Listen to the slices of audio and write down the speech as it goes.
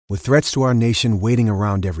With threats to our nation waiting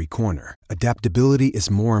around every corner, adaptability is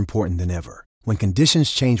more important than ever. When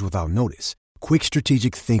conditions change without notice, quick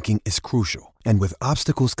strategic thinking is crucial. And with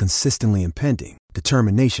obstacles consistently impending,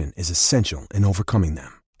 determination is essential in overcoming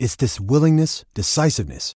them. It's this willingness,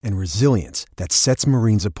 decisiveness, and resilience that sets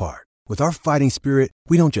Marines apart. With our fighting spirit,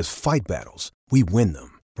 we don't just fight battles, we win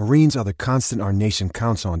them. Marines are the constant our nation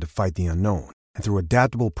counts on to fight the unknown. And through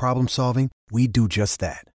adaptable problem solving, we do just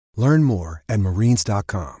that. Learn more at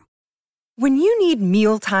marines.com. When you need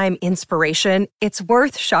mealtime inspiration, it's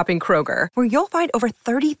worth shopping Kroger, where you'll find over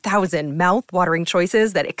 30,000 mouth-watering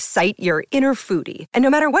choices that excite your inner foodie. And no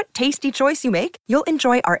matter what tasty choice you make, you'll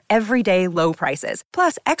enjoy our everyday low prices,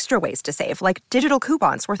 plus extra ways to save, like digital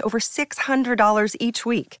coupons worth over $600 each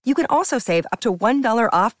week. You can also save up to $1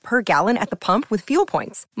 off per gallon at the pump with fuel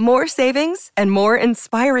points. More savings and more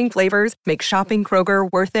inspiring flavors make shopping Kroger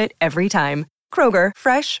worth it every time. Kroger,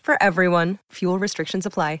 fresh for everyone. Fuel restrictions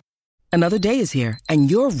apply. Another day is here,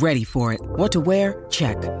 and you're ready for it. What to wear?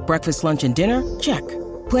 Check. Breakfast, lunch, and dinner? Check.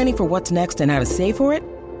 Planning for what's next and how to save for it?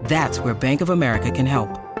 That's where Bank of America can help.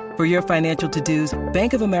 For your financial to-dos,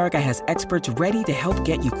 Bank of America has experts ready to help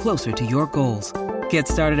get you closer to your goals. Get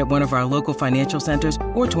started at one of our local financial centers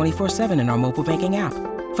or 24/7 in our mobile banking app.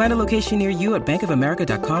 Find a location near you at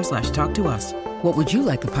bankofamerica.com/talktous. What would you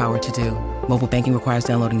like the power to do? Mobile banking requires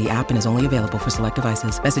downloading the app and is only available for select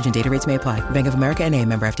devices. Message and data rates may apply. Bank of America N.A.,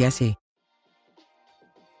 member FDIC.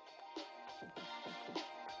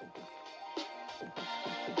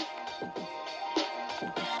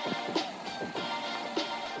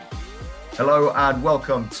 Hello and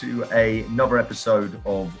welcome to another episode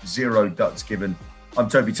of Zero Ducks Given. I'm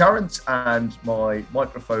Toby Tarrant and my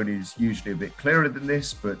microphone is usually a bit clearer than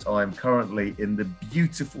this, but I'm currently in the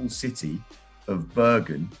beautiful city of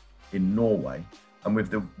Bergen in Norway. And with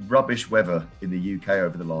the rubbish weather in the UK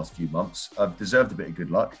over the last few months, I've deserved a bit of good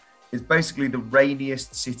luck. It's basically the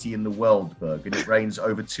rainiest city in the world, Bergen. It rains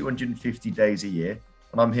over 250 days a year.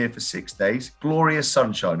 And I'm here for 6 days. Glorious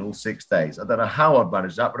sunshine all 6 days. I don't know how I've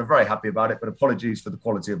managed that, but I'm very happy about it. But apologies for the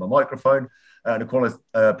quality of my microphone and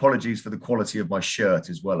apologies for the quality of my shirt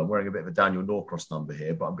as well. I'm wearing a bit of a Daniel Norcross number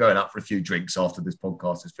here, but I'm going out for a few drinks after this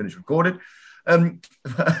podcast is finished recorded. And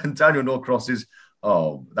Daniel Norcross is,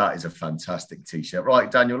 that is a fantastic T-shirt.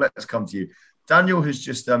 Right, Daniel, let's come to you. Daniel has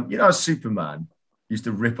just, Superman used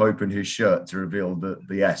to rip open his shirt to reveal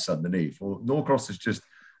the S underneath. Well, Norcross has just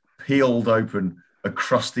peeled open a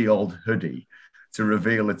crusty old hoodie to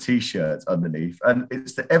reveal a T-shirt underneath. And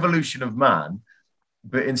it's the evolution of man,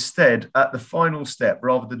 but instead at the final step,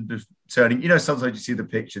 rather than just turning, sometimes you see the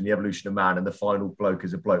picture in the evolution of man and the final bloke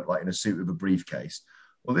is a bloke like in a suit with a briefcase.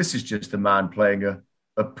 Well, this is just a man playing a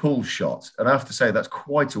pull shot. And I have to say, that's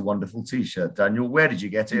quite a wonderful T-shirt, Daniel. Where did you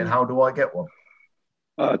get it and how do I get one?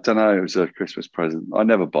 I don't know. It was a Christmas present. I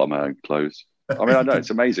never buy my own clothes. I mean, I know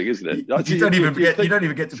it's amazing, isn't it? You don't even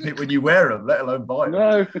get to pick when you wear them, let alone buy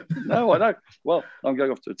them. No, I know. Well, I'm going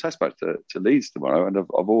off to a test match to Leeds tomorrow, and I've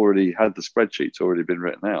already had the spreadsheets already been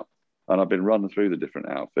written out, and I've been running through the different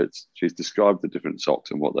outfits. She's described the different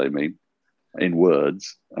socks and what they mean in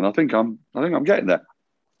words, and I think I'm getting there.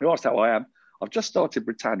 You asked how I am. I've just started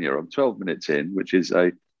Britannia. I'm 12 minutes in, which is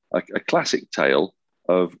a classic tale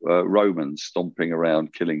of Romans stomping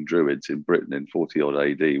around killing Druids in Britain in 40-odd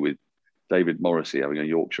AD with David Morrissey having a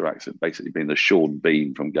Yorkshire accent, basically being the Sean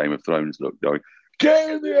Bean from Game of Thrones look, going, "Get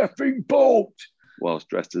in the effing boat," whilst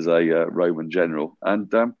dressed as a Roman general. And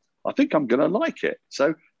I think I'm going to like it.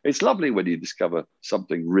 So it's lovely when you discover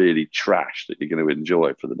something really trash that you're going to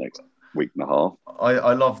enjoy for the next week and a half.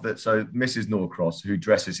 I love that. So Mrs. Norcross, who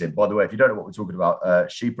dresses him, by the way, if you don't know what we're talking about,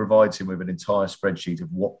 she provides him with an entire spreadsheet of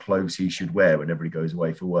what clothes he should wear whenever he goes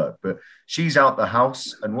away for work. But she's out the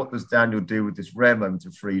house. And what does Daniel do with this rare moment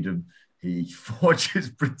of freedom? He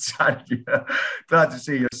forges Britannia. Glad to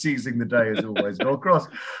see you're seizing the day as always, Norcross.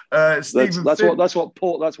 That's what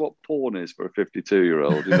porn is for a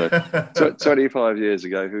 52-year-old. 25 years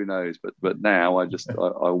ago, who knows? But now I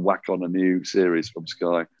whack on a new series from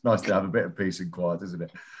Sky. Nice to have a bit of peace and quiet, isn't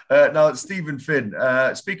it? Now, Stephen Finn.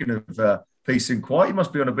 Speaking of peace and quiet, you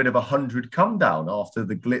must be on a bit of a 100 come down after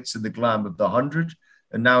the glitz and the glam of the 100,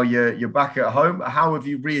 and now you're back at home. How have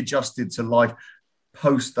you readjusted to life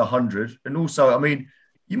post the 100? And also, I mean,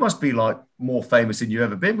 you must be like more famous than you've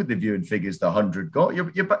ever been with the viewing figures the 100 got.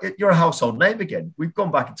 You're a household name again. We've gone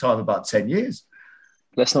back in time about 10 years.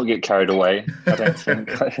 Let's not get carried away, I don't think.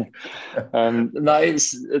 No,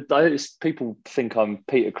 it's people think I'm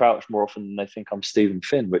Peter Crouch more often than they think I'm Stephen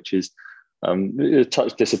Finn, which is a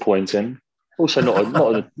touch disappointing. Also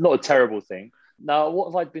not a terrible thing. Now, what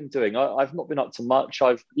have I been doing? I've not been up to much.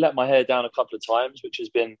 I've let my hair down a couple of times, which has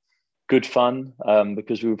been good fun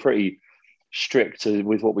because we were pretty strict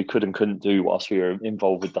with what we could and couldn't do whilst we were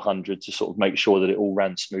involved with the 100 to sort of make sure that it all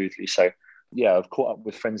ran smoothly. So, yeah, I've caught up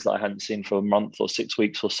with friends that I hadn't seen for a month or 6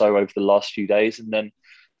 weeks or so over the last few days. And then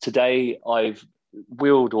today I've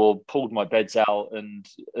wheeled or pulled my beds out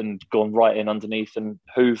and gone right in underneath and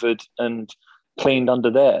hoovered and cleaned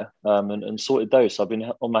under there and sorted those. So I've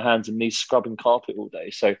been on my hands and knees scrubbing carpet all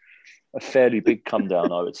day. So a fairly big come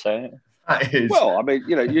down, I would say. Well, I mean,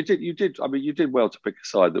 you did well to pick a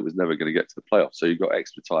side that was never going to get to the playoffs. So you got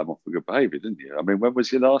extra time off for good behaviour, didn't you? I mean, when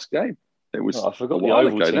was your last game? It was. I forgot the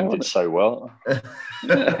Oval team did so well.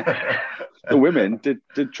 The women did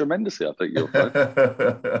tremendously, I think.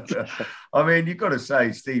 I mean, you've got to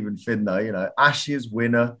say, Stephen Finn, though, Ashes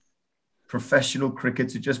winner, professional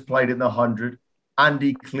cricketer, just played in the 100, and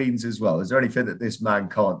he cleans as well. Is there anything that this man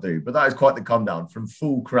can't do? But that is quite the come down from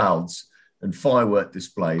full crowds and firework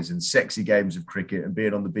displays and sexy games of cricket and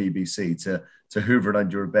being on the BBC to hoovering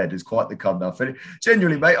under a bed is quite the come down.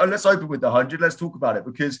 Genuinely, mate, let's open with the 100. Let's talk about it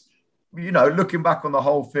because, looking back on the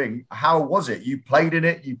whole thing, how was it? You played in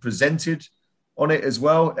it, you presented on it as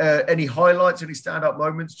well. Any highlights, any stand-up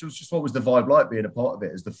moments? Just what was the vibe like being a part of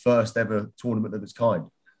it as the first ever tournament of its kind?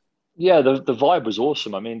 Yeah, the vibe was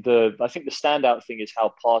awesome. I mean, I think the standout thing is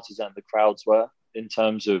how partisan the crowds were in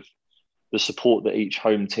terms of the support that each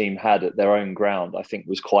home team had at their own ground. I think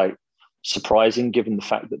was quite surprising given the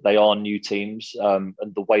fact that they are new teams and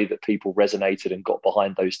the way that people resonated and got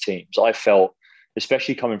behind those teams. I felt,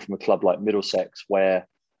 especially coming from a club like Middlesex, where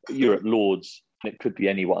you're at Lords, and it could be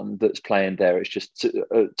anyone that's playing there. It's just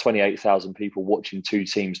 28,000 people watching two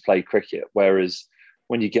teams play cricket. Whereas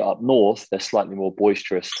when you get up north, they're slightly more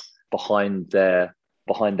boisterous behind their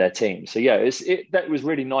team. So yeah, that was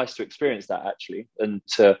really nice to experience that actually. And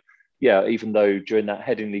even though during that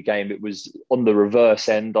Headingley game, it was on the reverse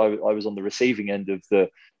end, I was on the receiving end of the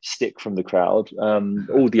stick from the crowd.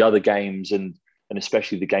 All the other games and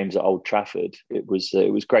especially the games at Old Trafford, it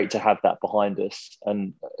was great to have that behind us.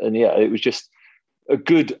 And yeah, it was just a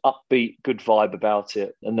good upbeat, good vibe about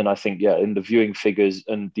it. And then I think, in the viewing figures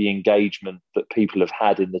and the engagement that people have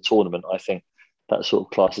had in the tournament, I think that sort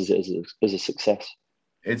of classes it as a success.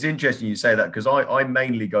 It's interesting you say that because I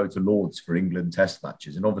mainly go to Lords for England test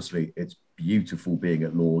matches. And obviously it's beautiful being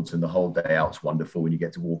at Lords and the whole day out's wonderful when you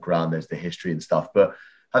get to walk around, there's the history and stuff. But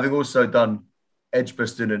having also done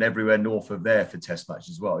Edgbaston and everywhere north of there for test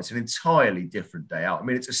matches as well, it's an entirely different day out. I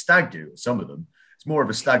mean, it's a stag do, some of them. It's more of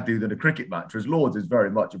a stag do than a cricket match, whereas Lords is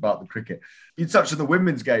very much about the cricket. You touched on the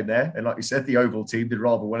women's game there. And like you said, the Oval team did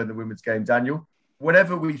rather well in the women's game, Daniel.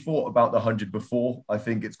 Whenever we thought about the 100 before, I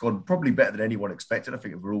think it's gone probably better than anyone expected. I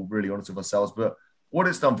think if we're all really honest with ourselves. But what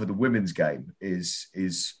it's done for the women's game is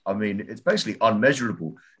I mean, it's basically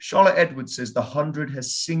unmeasurable. Charlotte Edwards says the 100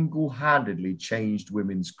 has single-handedly changed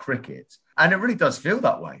women's cricket. And it really does feel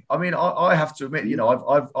that way. I mean, I have to admit,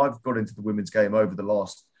 I've got into the women's game over the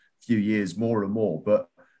last few years more and more, but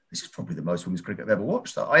this is probably the most women's cricket I've ever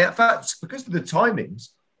watched. In fact, because of the timings,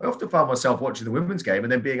 I often found myself watching the women's game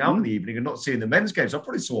and then being out in the evening and not seeing the men's game. So I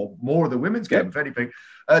probably saw more of the women's game, if anything.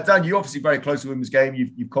 Dan, you're obviously very close to the women's game.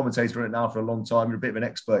 You've commentated on it now for a long time. You're a bit of an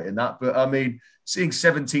expert in that. But, I mean, seeing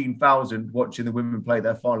 17,000 watching the women play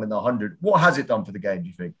their final in the 100, what has it done for the game, do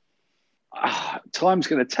you think? Time's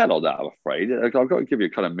going to tell on that, I'm afraid. I've got to give you a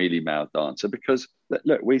kind of mealy-mouthed answer because,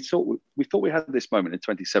 look, we thought we had this moment in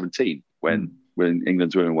 2017 when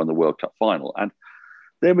England's women won the World Cup final. And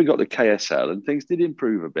then we got the KSL and things did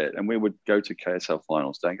improve a bit. And we would go to KSL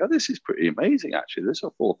finals saying, this is pretty amazing, actually. There's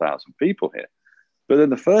 4,000 people here. But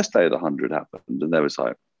then the first day of the 100 happened and there was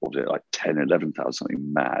 10, 11,000,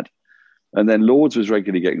 something mad. And then Lords was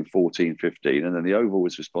regularly getting 14, 15. And then the Oval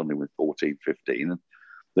was responding with 14, 15. And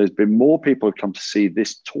there's been more people who come to see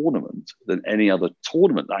this tournament than any other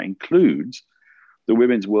tournament. That includes the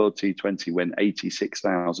Women's World T20 when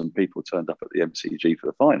 86,000 people turned up at the MCG for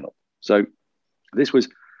the final. So this was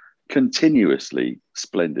continuously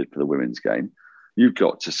splendid for the women's game. You've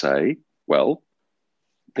got to say, well,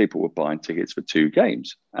 people were buying tickets for 2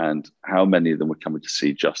 games and how many of them were coming to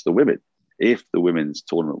see just the women? If the women's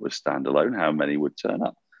tournament was standalone, how many would turn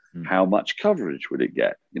up? How much coverage would it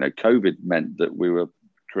get? COVID meant that we were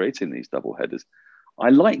creating these double headers. I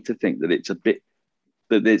like to think that it's a bit,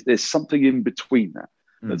 that there's something in between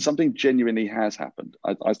that something genuinely has happened.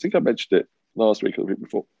 I think I mentioned it last week or the week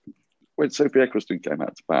before. When Sophie Ecclestone came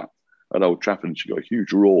out to bat at Old Trafford, and she got a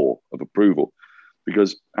huge roar of approval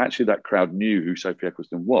because actually that crowd knew who Sophie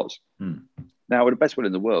Ecclestone was. Now, with the best one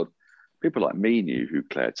in the world, people like me knew who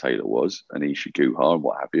Claire Taylor was and Isha Guha and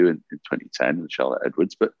what have you in 2010 and Charlotte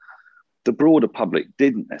Edwards, but the broader public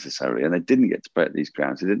didn't necessarily, and they didn't get to play at these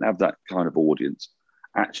grounds. They didn't have that kind of audience.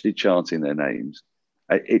 actually chanting their names.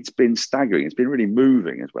 It's been staggering. It's been really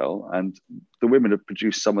moving as well. And the women have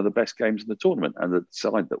produced some of the best games in the tournament. And the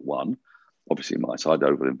side that won, obviously my side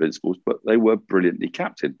over Invincibles, but they were brilliantly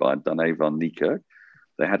captained by Danae van Niekerk.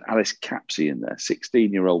 They had Alice Capsey in there,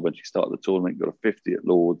 16-year-old when she started the tournament, got a 50 at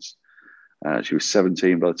Lords. She was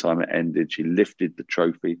 17 by the time it ended. She lifted the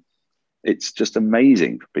trophy. It's just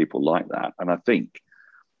amazing for people like that. And I think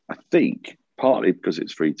partly because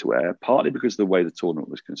it's free to air, partly because of the way the tournament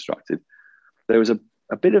was constructed, there was a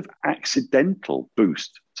bit of accidental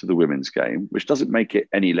boost to the women's game, which doesn't make it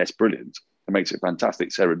any less brilliant. It makes it fantastic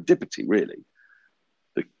serendipity, really.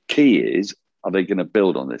 The key is, are they going to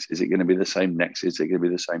build on this? Is it going to be the same next year? Is it going to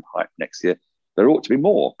be the same hype next year? There ought to be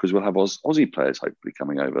more, because we'll have Aussie players hopefully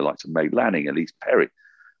coming over, like May Lanning, Elise Perry.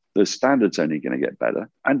 The standard's only going to get better.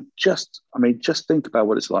 And just think about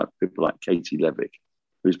what it's like for people like Katie Levick,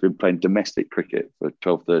 who's been playing domestic cricket for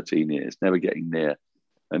 12, 13 years, never getting near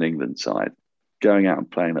an England side, going out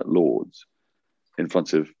and playing at Lords in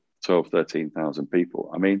front of 12, 13,000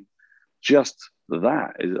 people. I mean, just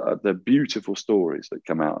that is the beautiful stories that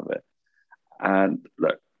come out of it. And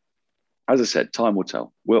look, as I said, time will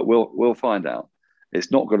tell. We'll find out.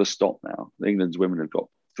 It's not going to stop now. England's women have got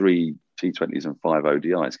 3 T20s and 5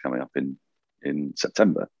 ODIs coming up in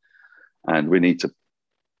September. And we need to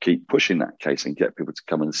keep pushing that case and get people to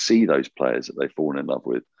come and see those players that they've fallen in love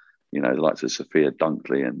with. You know, the likes of Sophia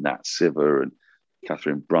Dunkley and Nat Siver and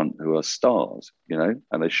Catherine Brunt, who are stars, you know,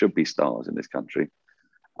 and they should be stars in this country.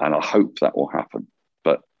 And I hope that will happen.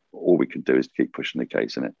 But all we can do is keep pushing the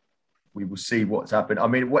case, innit? We will see what's happened. I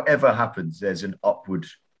mean, whatever happens, there's an upward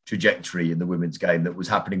trajectory in the women's game that was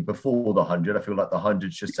happening before the 100. I feel like the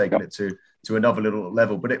 100's just taken it to another little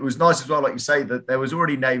level. But it was nice as well, like you say, that there was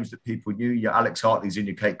already names that people knew. Your Alex Hartley's in,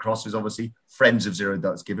 your Kate Crosses, obviously, friends of Zero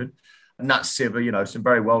Darts Given. And Nat Siver, you know, some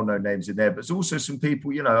very well-known names in there. But there's also some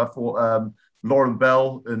people, you know, I thought Lauren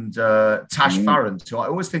Bell and Tash Farrant. So I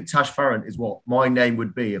always think Tash Farrant is what my name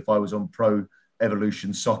would be if I was on Pro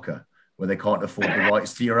Evolution Soccer, where they can't afford the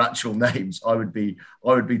rights to your actual names. I would be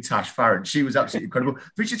Tash Farrant. She was absolutely incredible. I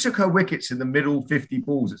think she took her wickets in the middle 50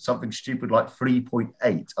 balls at something stupid like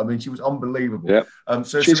 3.8. I mean, she was unbelievable. Yeah.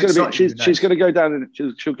 So she's going to go down in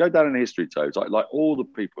she'll go down in history, Toes. Like all the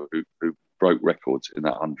people who broke records in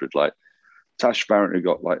that 100, like Tash Farrant, who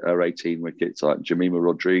got like her 18 wickets, like Jemima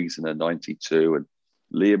Rodriguez in her 92, and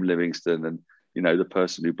Liam Livingston, and you know, the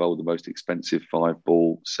person who bowled the most expensive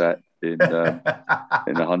 5-ball set in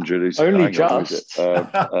 100. Only just.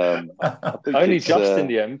 Only just in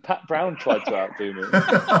the end. Pat Brown tried to outdo me.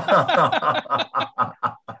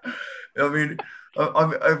 I mean, I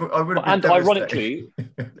would have been and ironically,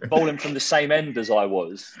 bowling from the same end as I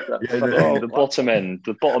was. The bottom end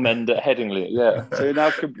at Headingley. Yeah. So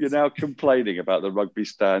you're now complaining about the rugby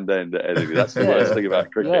stand end at Headingley. That's the worst thing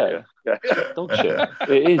about cricket. Yeah. Dog shit.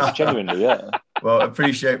 It is genuinely. Yeah. Well, I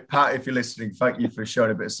appreciate, Pat, if you're listening. Thank you for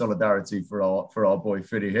showing a bit of solidarity for our boy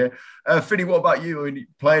Finney here. Finney, what about you? I mean,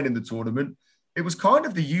 playing in the tournament, it was kind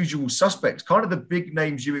of the usual suspects, kind of the big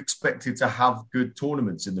names you expected to have good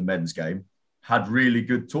tournaments in the men's game. Had really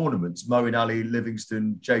good tournaments. Moeen Ali,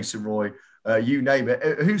 Livingston, Jason Roy, you name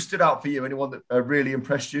it. Who stood out for you? Anyone that really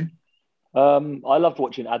impressed you? I loved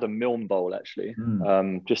watching Adam Milne bowl, actually.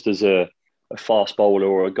 Just as a fast bowler,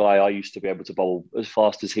 or a guy I used to be able to bowl as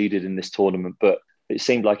fast as he did in this tournament. But it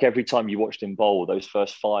seemed like every time you watched him bowl, those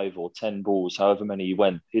first 5 or 10 balls, however many he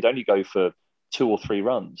went, he'd only go for 2 or 3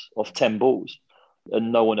 runs off 10 balls.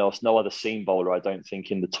 And no other seam bowler, I don't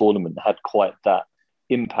think, in the tournament had quite that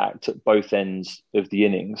impact at both ends of the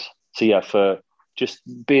innings. So yeah, for just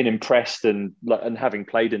being impressed and having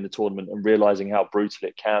played in the tournament and realizing how brutal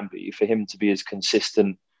it can be, for him to be as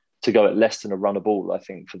consistent to go at less than a run a ball, I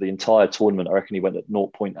think for the entire tournament, I reckon he went at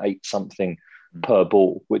 0.8 something per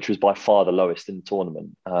ball, which was by far the lowest in the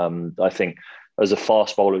tournament. I think as a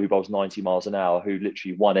fast bowler who bowls 90 miles an hour, who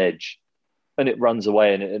literally one edge and it runs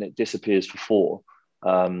away and it disappears for 4.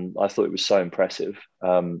 I thought it was so impressive.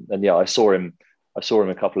 And yeah, I saw him a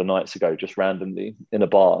couple of nights ago, just randomly in a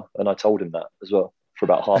bar, and I told him that as well for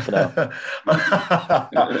about half an hour. I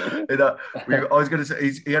was going to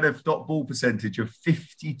say he had a dot ball percentage of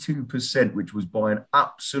 52%, which was by an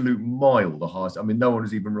absolute mile the highest. I mean, no one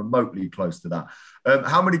was even remotely close to that.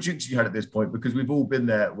 How many drinks have you had at this point? Because we've all been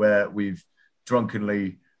there where we've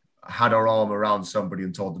drunkenly had our arm around somebody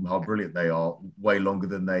and told them how brilliant they are way longer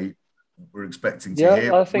than they were expecting to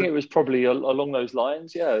hear. Yeah, I think it was probably along those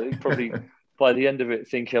lines. Yeah, probably by the end of it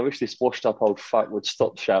thinking, I wish this washed up old fuck would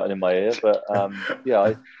stop shouting in my ear. But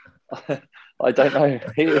yeah, I don't know.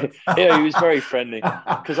 He was very friendly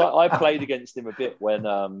because I played against him a bit when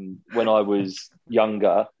I was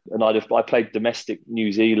younger, and I played domestic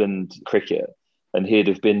New Zealand cricket, and he'd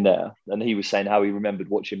have been there, and he was saying how he remembered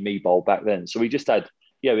watching me bowl back then. So we just had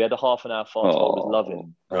we had a half an hour fast. I was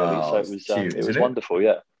loving really, so it was wonderful.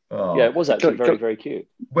 Yeah. Oh. Yeah, it was actually very, very cute.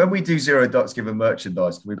 When we do Zero Ducks Given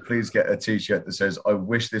merchandise, can we please get a T-shirt that says, "I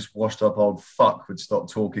wish this washed-up old fuck would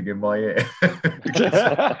stop talking in my ear"?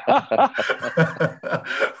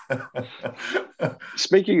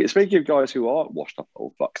 Speaking of guys who aren't washed-up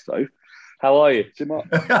old fucks, though, how are you, Tim?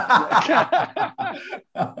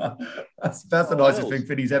 That's the nicest thing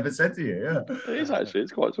Finney's ever said to you. Yeah, it is actually.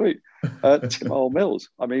 It's quite sweet. Tim Mills.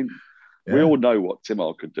 I mean. Yeah. We all know what Tim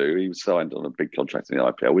could do. He was signed on a big contract in the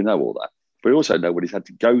IPL. We know all that. But we also know what he's had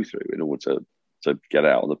to go through in order to get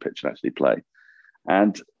out on the pitch and actually play.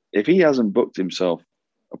 And if he hasn't booked himself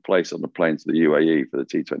a place on the plane to the UAE for the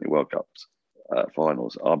T20 World Cups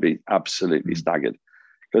finals, I'll be absolutely staggered.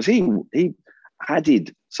 Because he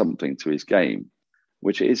added something to his game,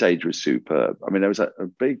 which at his age was superb. I mean, there was a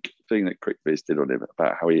big thing that CricViz did on him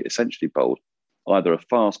about how he essentially bowled either a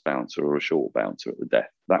fast bouncer or a short bouncer at the death.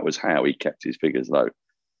 That was how he kept his figures low.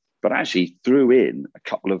 But actually threw in a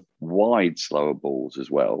couple of wide, slower balls as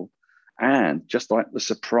well. And just like the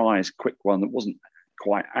surprise quick one that wasn't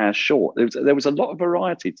quite as short. There was a lot of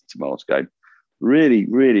variety to Tim's game. Really,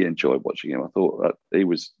 really enjoyed watching him. I thought that he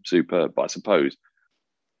was superb. But I suppose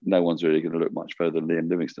no one's really going to look much further than Liam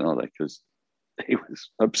Livingstone, are they? Because he was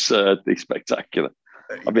absurdly spectacular.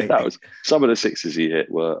 I mean, that was some of the sixes he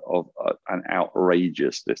hit were of an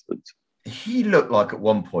outrageous distance. He looked like at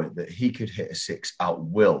one point that he could hit a six out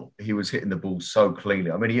will. He was hitting the ball so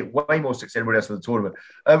cleanly. I mean, he hit way more six than anybody else in the tournament.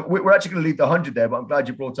 We're actually going to leave the 100 there, but I'm glad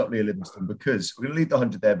you brought up Liam Livingstone because we're going to leave the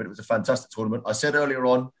 100 there, but it was a fantastic tournament. I said earlier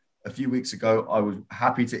on, a few weeks ago, I was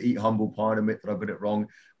happy to eat humble pie and admit that I got it wrong.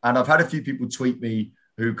 And I've had a few people tweet me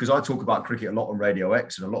because I talk about cricket a lot on Radio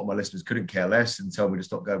X, and a lot of my listeners couldn't care less and tell me to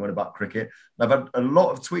stop going on about cricket. And I've had a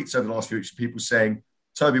lot of tweets over the last few weeks from people saying,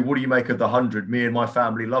 "Toby, what do you make of the 100? Me and my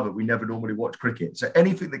family love it. We never normally watch cricket." So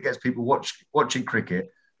anything that gets people watching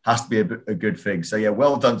cricket has to be a good thing. So, yeah,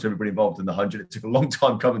 well done to everybody involved in the 100. It took a long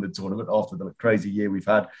time coming, the tournament, after the crazy year we've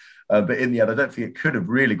had. But in the end, I don't think it could have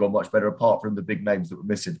really gone much better apart from the big names that were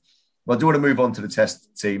missing. But I do want to move on to the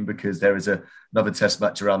Test team because there is another Test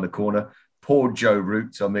match around the corner. Poor Joe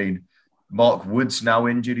Root. I mean, Mark Wood's now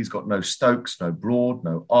injured. He's got no Stokes, no Broad,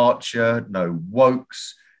 no Archer, no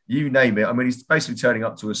Wokes. You name it. I mean, he's basically turning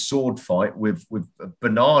up to a sword fight with a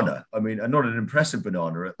banana. I mean, and not an impressive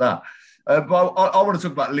banana at that. But I want to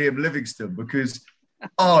talk about Liam Livingstone because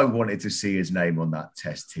I wanted to see his name on that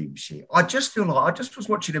Test team sheet. I just feel like I just was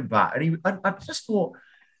watching him bat, and I just thought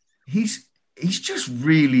he's just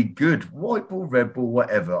really good. White ball, red ball,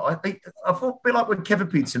 whatever. I thought a bit like when Kevin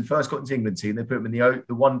Peterson first got into the England team, they put him in the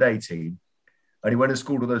one-day team, and he went and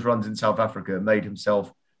scored all those runs in South Africa and made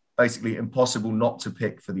himself basically impossible not to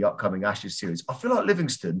pick for the upcoming Ashes series. I feel like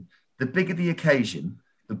Livingstone, the bigger the occasion,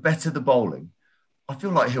 the better the bowling. I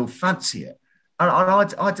feel like he'll fancy it. And I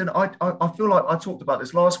feel like I talked about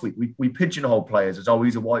this last week. We pigeonhole players as, oh,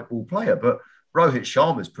 he's a white ball player, but Rohit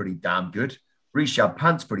Sharma's pretty damn good. Rishabh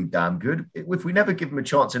Pant's pretty damn good. If we never give them a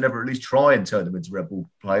chance and never at least try and turn them into red ball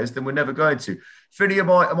players, then we're never going to. Finney, am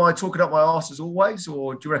I talking up my arse as always,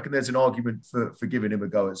 or do you reckon there's an argument for giving him a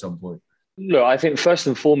go at some point? Look, I think first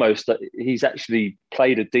and foremost that he's actually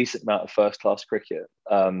played a decent amount of first-class cricket,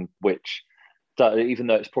 which, even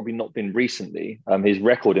though it's probably not been recently, his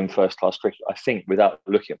record in first-class cricket, I think, without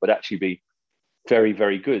looking, would actually be very,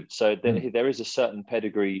 very good. So there is a certain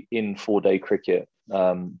pedigree in four-day cricket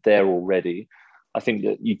there already. I think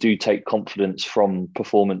that you do take confidence from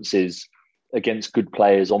performances against good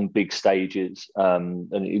players on big stages. And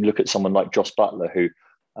you look at someone like Jos Buttler, who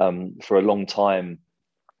for a long time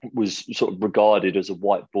was sort of regarded as a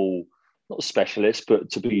white ball, not a specialist, but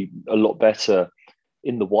to be a lot better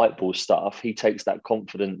in the white ball stuff. He takes that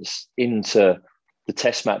confidence into the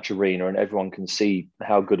Test match arena, and everyone can see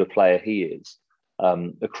how good a player he is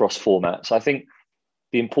across formats. I think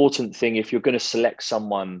the important thing, if you're going to select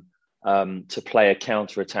someone to play a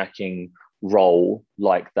counter-attacking role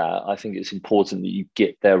like that, I think it's important that you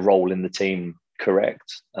get their role in the team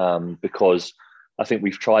correct, because I think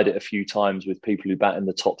we've tried it a few times with people who bat in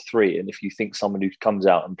the top three. And if you think someone who comes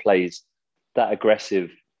out and plays that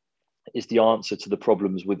aggressive is the answer to the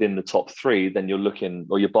problems within the top three, then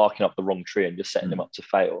you're barking up the wrong tree and you're setting him up to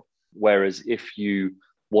fail. Whereas if you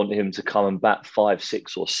want him to come and bat 5,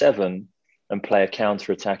 6 or 7 and play a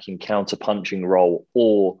counter-attacking, counter-punching role,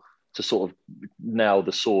 or to sort of nail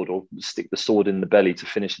the sword or stick the sword in the belly to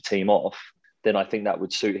finish the team off, then I think that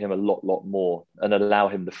would suit him a lot more and allow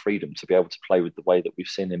him the freedom to be able to play with the way that we've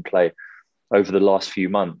seen him play over the last few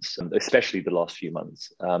months, and especially the last few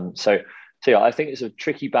months. So yeah, I think it's a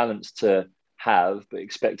tricky balance to have, but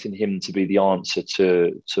expecting him to be the answer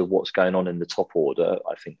to what's going on in the top order,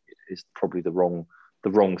 I think is probably the wrong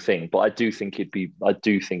thing. But I do think it'd be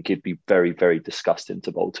very, very disgusting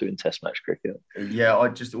to bowl to in Test match cricket. Yeah, I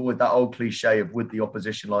just always that old cliche of would the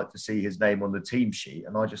opposition like to see his name on the team sheet,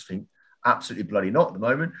 and I just think absolutely bloody not at the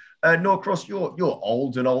moment. Norcross, you're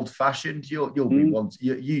old and old-fashioned. You'll be one.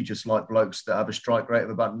 You just like blokes that have a strike rate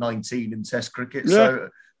of about 19 in Test cricket. Yeah. So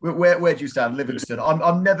where do you stand, Livingston?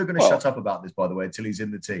 I'm never going to shut up about this, by the way, until he's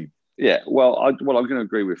in the team. Yeah, I'm going to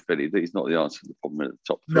agree with Philly that he's not the answer to the problem in the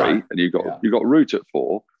top three. No. And you've got Root at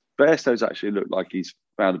 4. Bairstow's actually looked like he's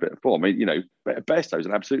found a bit of form. I mean, Bairstow's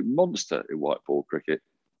an absolute monster in white ball cricket,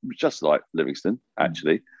 just like Livingston,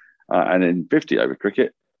 actually. And in 50 over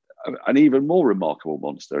cricket, an even more remarkable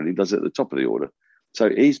monster, and he does it at the top of the order. So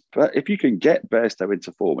if you can get Bairstow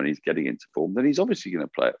into form, and he's getting into form, then he's obviously going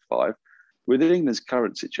to play at 5. With England's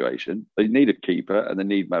current situation, they need a keeper and they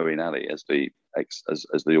need Moeen Ali as the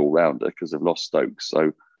all-rounder because they've lost Stokes.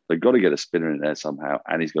 So they've got to get a spinner in there somehow,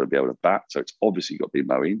 and he's got to be able to bat. So it's obviously got to be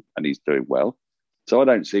Moeen, and he's doing well. So I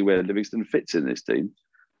don't see where Livingston fits in this team.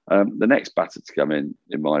 The next batter to come in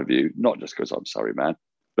my view, not just because I'm Surrey man,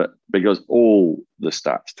 but because all the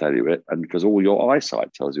stats tell you it, and because all your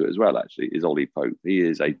eyesight tells you it as well, actually, is Ollie Pope. He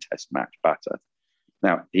is a Test match batter.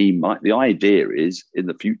 Now, the idea is in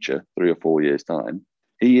the future, 3 or 4 years' time,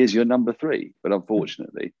 he is your number 3. But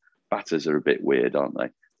unfortunately, batters are a bit weird, aren't they?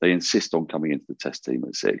 They insist on coming into the Test team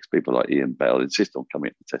at 6. People like Ian Bell insist on coming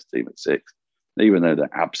into the Test team at 6, even though they're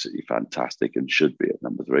absolutely fantastic and should be at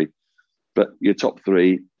number 3. But your top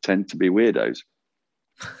 3 tend to be weirdos.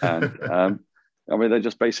 And I mean, they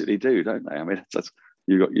just basically do, don't they? I mean,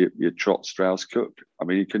 you got your Trott, Strauss, Cook. I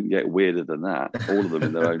mean, you couldn't get weirder than that. All of them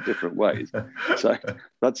in their own different ways. So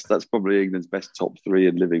that's probably England's best top 3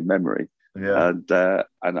 in living memory. Yeah.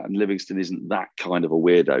 And Livingston isn't that kind of a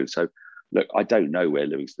weirdo. So look, I don't know where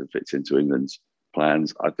Livingston fits into England's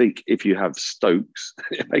plans. I think if you have Stokes,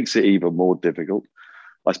 it makes it even more difficult.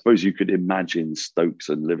 I suppose you could imagine Stokes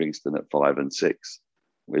and Livingston at 5 and 6,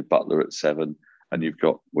 with Buttler at 7. And you've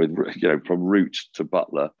got, from Root to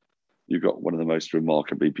Buttler, you've got one of the most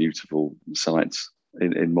remarkably beautiful sights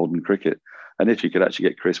in modern cricket. And if you could actually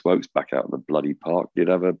get Chris Woakes back out in the bloody park, you'd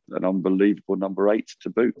have an unbelievable number 8 to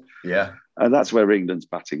boot. Yeah. And that's where England's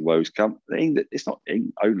batting woes come. It's not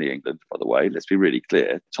only England, by the way. Let's be really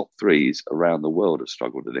clear. Top 3s around the world have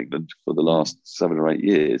struggled in England for the last 7 or 8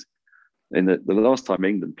 years. In the last time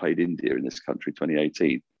England played India in this country,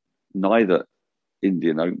 2018, neither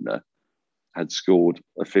Indian opener had scored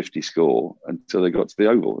a 50 score until they got to the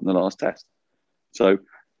Oval in the last Test. So,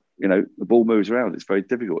 the ball moves around. It's very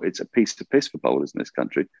difficult. It's a piece to piss for bowlers in this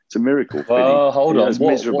country. It's a miracle. Hold on. As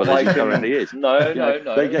miserable as he currently is. No.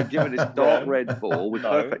 They get given this dark red ball with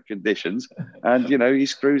perfect conditions, and, he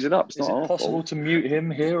screws it up. It's is not it possible fault. to mute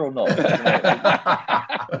him here or not?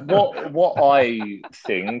 What I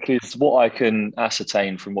think is, what I can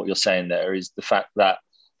ascertain from what you're saying there is the fact that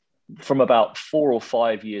from about 4 or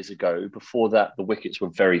 5 years ago, before that, the wickets were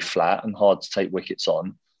very flat and hard to take wickets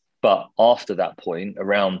on. But after that point,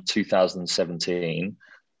 around 2017,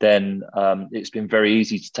 then it's been very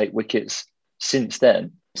easy to take wickets since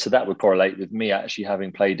then. So that would correlate with me actually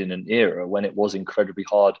having played in an era when it was incredibly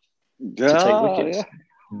hard to take wickets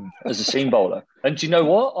as a seam bowler. And do you know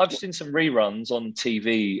what? I've seen some reruns on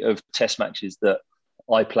TV of Test matches that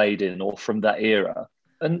I played in or from that era.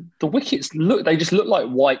 And the wickets just look like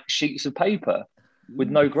white sheets of paper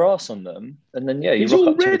with no grass on them. And then, you rock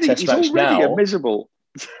up to a Test match now. Miserable.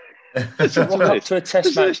 Rock up to a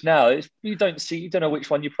Test match now. You don't know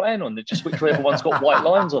which one you're playing on. It's just whichever one's got white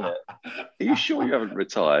lines on it. Are you sure you haven't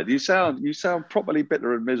retired? You sound properly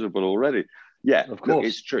bitter and miserable already. Yeah, of course. Look,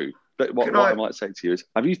 it's true. But what I might say to you is,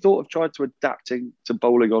 have you thought of trying to adapting to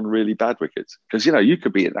bowling on really bad wickets? Because, you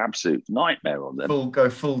could be an absolute nightmare on them. Go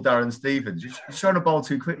full Darren Stevens. You're trying to bowl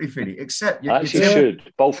too quickly, Finny. Except you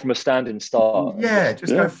should bowl from a standing start. Yeah,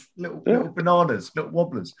 go little bananas, little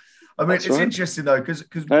wobblers. I mean, it's interesting, though, because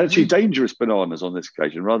actually dangerous bananas on this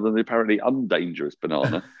occasion, rather than the apparently undangerous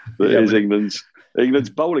banana that is England's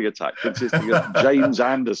bowling attack, consisting of James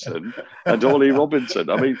Anderson and Ollie Robinson.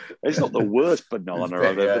 I mean, it's not the worst banana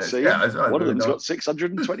I've ever seen. One of them's got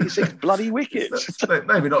 626 bloody wickets.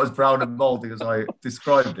 Maybe not as brown and mouldy as I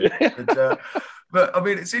described it. But I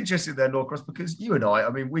mean, it's interesting there, Norcross, because you and I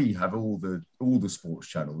mean, we have all the sports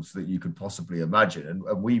channels that you could possibly imagine,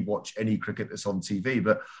 and we watch any cricket that's on TV.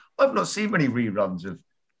 But I've not seen many reruns of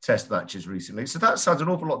Test matches recently. So that sounds an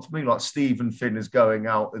awful lot to me like Stephen Finn is going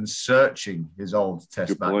out and searching his old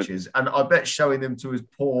Test matches, and I bet showing them to his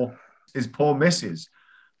poor missus.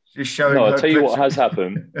 Just showing. No, I'll tell you what has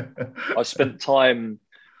happened. I spent time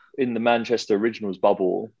in the Manchester Originals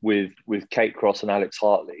bubble with Kate Cross and Alex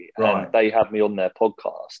Hartley, and they had me on their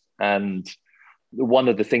podcast. And one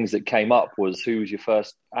of the things that came up was, who was your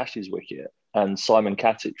first Ashes wicket? And Simon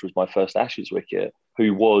Katic was my first Ashes wicket,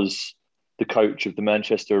 who was the coach of the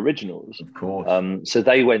Manchester Originals. Of course. So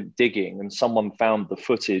they went digging, and someone found the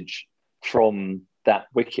footage from that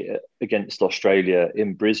wicket against Australia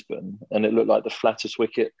in Brisbane, and it looked like the flattest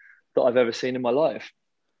wicket that I've ever seen in my life.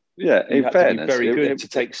 Yeah, in fairness, very good to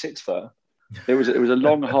take six for. It was a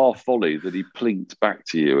long half volley that he plinked back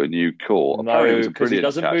to you and you caught. No, because he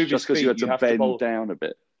doesn't move just because you had to bend down a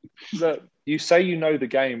bit. Look, you say you know the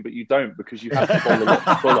game, but you don't, because you have to bowl a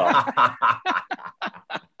lot fuller.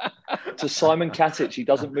 To Simon Katic, he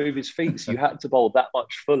doesn't move his feet, so you had to bowl that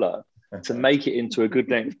much fuller to make it into a good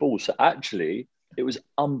length ball. So actually, it was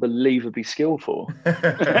unbelievably skillful.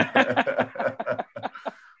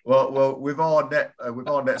 Well, with our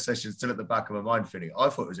net session still at the back of my mind, Finny, I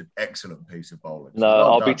thought it was an excellent piece of bowling. No,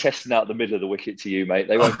 I'll be testing out the middle of the wicket to you, mate.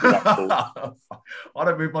 They won't be that full. I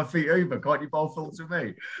don't move my feet either. Can't you bowl full to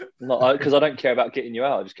me? Because I don't care about getting you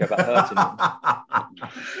out. I just care about hurting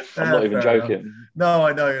you. I'm not even joking. Enough. No,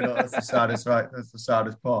 I know you're not. That's the saddest, right? That's the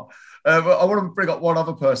saddest part. But I want to bring up one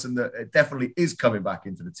other person that definitely is coming back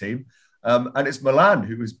into the team. And it's Malan,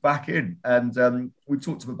 who is back in. And we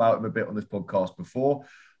talked about him a bit on this podcast before.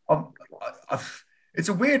 It's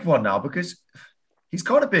a weird one now because he's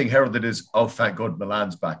kind of being heralded as, oh, thank God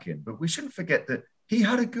Milan's back in. But we shouldn't forget that he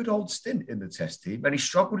had a good old stint in the Test team and he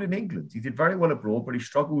struggled in England. He did very well abroad, but he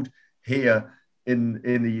struggled here in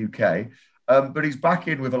the UK. But he's back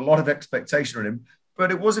in with a lot of expectation on him.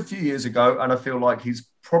 But it was a few years ago, and I feel like he's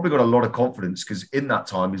probably got a lot of confidence because in that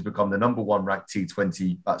time he's become the number one ranked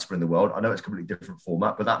T20 batsman in the world. I know it's a completely different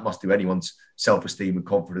format, but that must do anyone's self-esteem and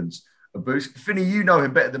confidence a boost. Finny, you know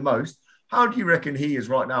him better than most. How do you reckon he is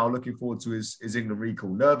right now, looking forward to his England recall?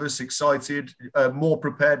 Nervous, excited, more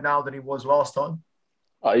prepared now than he was last time?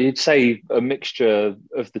 You'd say a mixture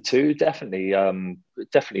of the two. Definitely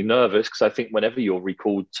nervous, because I think whenever you're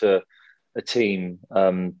recalled to a team,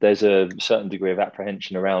 there's a certain degree of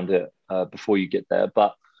apprehension around it before you get there.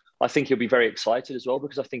 But I think he'll be very excited as well,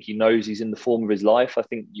 because I think he knows he's in the form of his life. I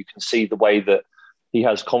think you can see the way that he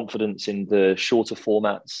has confidence in the shorter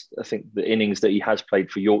formats. I think the innings that he has played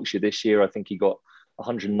for Yorkshire this year, I think he got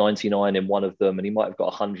 199 in one of them, and he might have got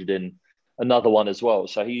 100 in another one as well.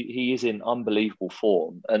 So he is in unbelievable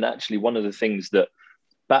form. And actually, one of the things that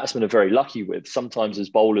batsmen are very lucky with, sometimes as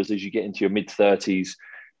bowlers, as you get into your mid-30s,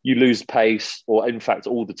 you lose pace, or in fact,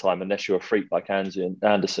 all the time, unless you're a freak like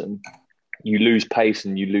Anderson, you lose pace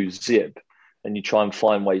and you lose zip, and you try and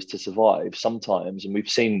find ways to survive sometimes. And we've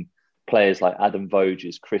seen players like Adam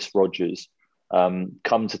Voges, Chris Rogers,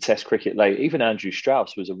 come to Test cricket late. Even Andrew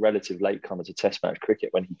Strauss was a relative latecomer to Test match cricket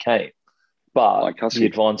when he came. But the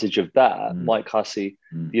advantage of that, Mike Hussey,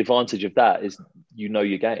 the advantage of that is you know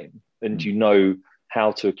your game and you know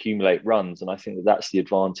how to accumulate runs. And I think that's the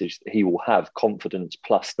advantage that he will have. Confidence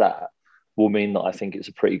plus that will mean that I think it's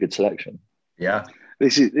a pretty good selection. Yeah,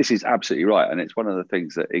 this is absolutely right. And it's one of the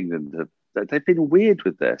things that England they've been weird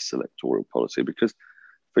with their selectorial policy, because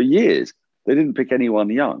for years they didn't pick anyone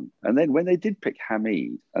young. And then when they did pick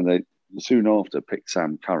Hamid, and they soon after picked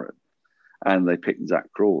Sam Curran, and they picked Zach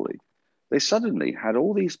Crawley, they suddenly had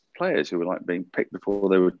all these players who were like being picked before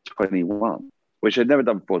they were 21, which they'd never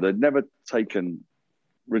done before. They'd never taken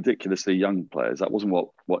ridiculously young players. That wasn't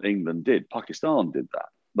what England did. Pakistan did that.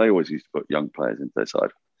 They always used to put young players into their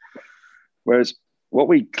side. Whereas what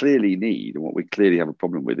we clearly need and what we clearly have a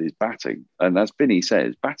problem with is batting. And as Vinny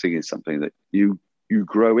says, batting is something that you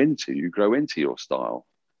grow into. You grow into your style.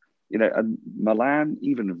 You know, and Malan,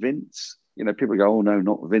 even Vince, you know, people go, oh no,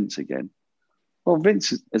 not Vince again. Well,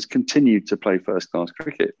 Vince has continued to play first-class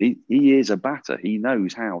cricket. He is a batter. He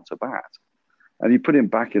knows how to bat. And you put him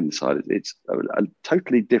back in the side, it's a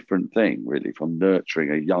totally different thing, really, from nurturing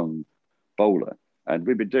a young bowler. And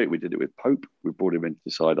we've been doing it. We did it with Pope. We brought him into the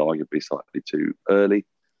side arguably slightly too early.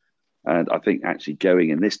 And I think actually going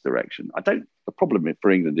in this direction, the problem for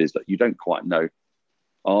England is that you don't quite know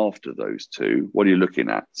after those two. What are you looking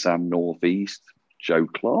at? Sam Northeast, Joe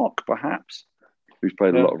Clark, perhaps? Who's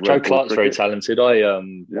played a lot of Joe Clark's very talented. I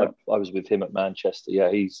was with him at Manchester.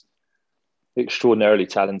 Yeah, he's extraordinarily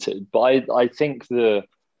talented. But I think that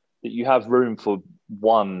you have room for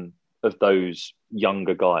one of those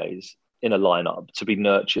younger guys in a lineup to be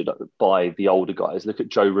nurtured by the older guys. Look at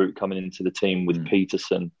Joe Root coming into the team with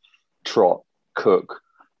Peterson, Trott, Cook.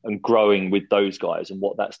 and growing with those guys and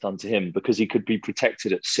what that's done to him, because he could be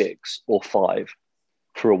protected at 6 or 5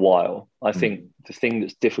 for a while. I think the thing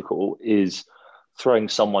that's difficult is throwing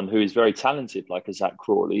someone who is very talented like a Zach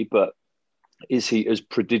Crawley, but is he as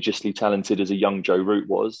prodigiously talented as a young Joe Root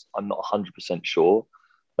was? I'm not 100% sure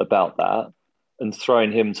about that. And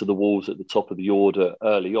throwing him to the wolves at the top of the order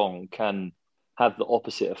early on can have the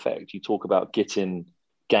opposite effect. You talk about getting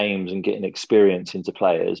games and getting experience into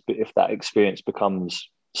players, but if that experience becomes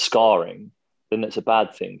scarring, then that's a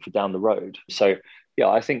bad thing for down the road. So, yeah,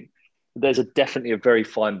 I think there's definitely a very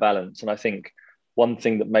fine balance. And I think one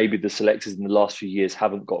thing that maybe the selectors in the last few years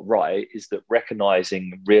haven't got right is that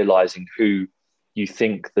recognising and realising who you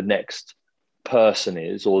think the next person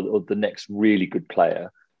is, or the next really good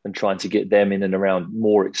player, and trying to get them in and around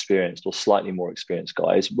more experienced or slightly more experienced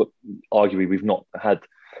guys. But arguably, we've not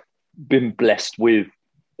been blessed with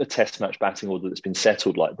a test match batting order that's been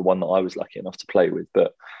settled like the one that I was lucky enough to play with.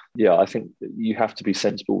 But yeah, I think you have to be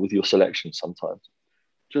sensible with your selection sometimes.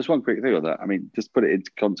 Just one quick thing on that. I mean, just put it into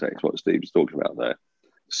context what Steve's talking about there.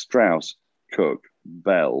 Strauss, Cook,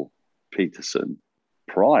 Bell, Peterson,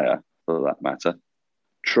 Pryor, for that matter,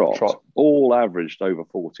 Trott, all averaged over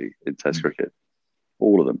 40 in Test cricket.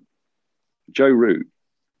 All of them. Joe Root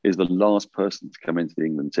is the last person to come into the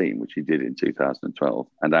England team, which he did in 2012,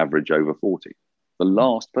 and average over 40. The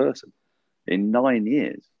last person in 9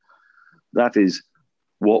 years. That is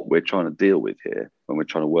what we're trying to deal with here when we're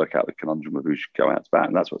trying to work out the conundrum of who should go out to bat.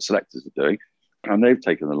 And that's what selectors are doing. And they've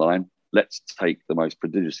taken the line, let's take the most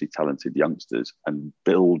prodigiously talented youngsters and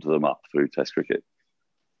build them up through Test cricket.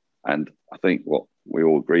 And I think what we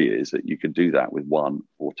all agree is that you can do that with 1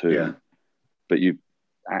 or 2. But you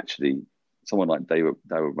actually, someone like David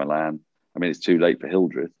Malan, I mean, it's too late for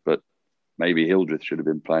Hildreth, but maybe Hildreth should have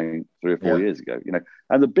been playing 3 or 4 years ago, you know.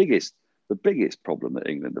 And the biggest problem that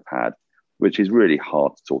England have had, which is really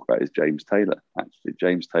hard to talk about, is James Taylor. Actually,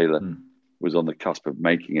 James Taylor was on the cusp of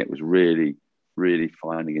making it, was really, really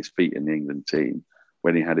finding his feet in the England team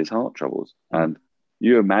when he had his heart troubles. And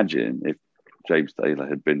you imagine if James Taylor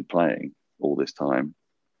had been playing all this time,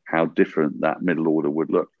 how different that middle order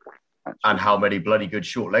would look. Actually. And how many bloody good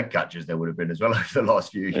short leg catches there would have been as well over the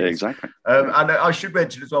last few years. Yeah, exactly. And I should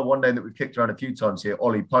mention as well one name that we've kicked around a few times here,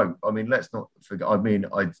 Ollie Pope. I mean, let's not forget. I mean,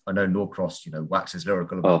 I know Norcross, you know, waxes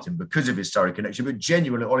lyrical about him because of his Surrey connection, but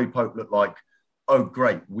genuinely, Ollie Pope looked like, oh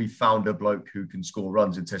great, we found a bloke who can score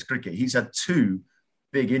runs in Test cricket. He's had 2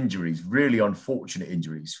 big injuries, really unfortunate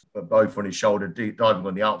injuries, but both on his shoulder, diving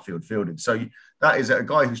on the outfield fielding. So that is a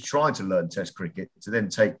guy who's trying to learn Test cricket to then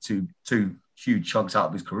take two huge chunks out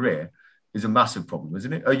of his career is a massive problem,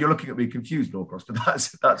 isn't it? Oh, you're looking at me confused, Norcross, but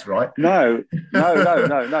that's right. No.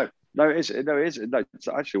 It is.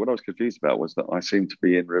 So actually, what I was confused about was that I seemed to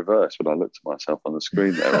be in reverse when I looked at myself on the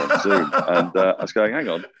screen there on Zoom, and I was going, "Hang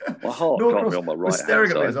on, my heart can't be on my right." Was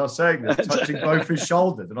staring at me as I was saying this, touching both his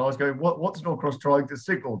shoulders, and I was going, "What's Norcross trying to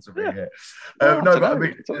signal to me here?" But I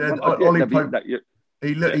mean, Ollie Pope.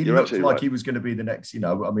 He looked like he was going to be the next, you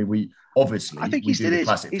know. I mean, we do the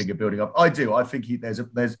classic thing of building up. I do. I think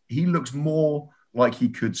he looks more like he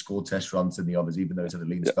could score Test runs than the others, even though he's had a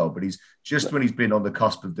lean spell. But he's just when he's been on the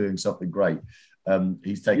cusp of doing something great,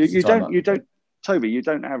 he's taken. Toby, you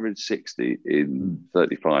don't average 60 in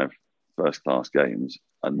 35 first class games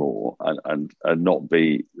and more, and not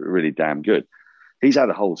be really damn good. He's had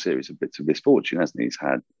a whole series of bits of misfortune, hasn't he? He's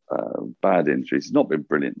had bad injuries. He's not been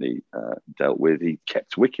brilliantly dealt with. He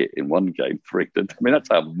kept wicket in one game for England. I mean, that's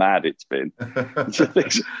how mad it's been.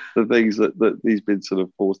 the things that he's been sort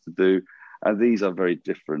of forced to do. And these are very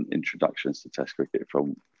different introductions to Test cricket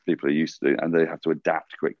from people who are used to do, and they have to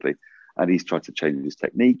adapt quickly. And he's tried to change his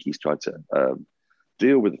technique. He's tried to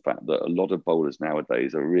deal with the fact that a lot of bowlers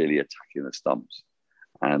nowadays are really attacking the stumps.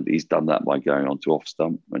 And he's done that by going on to off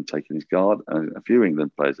stump and taking his guard. And a few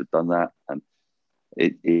England players have done that. And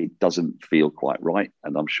it doesn't feel quite right.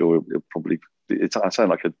 And I'm sure it'll probably, I sound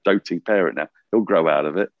like a doting parent now. He'll grow out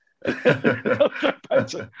of it.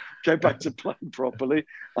 go back to playing properly.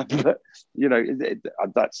 You know,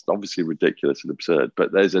 that's obviously ridiculous and absurd,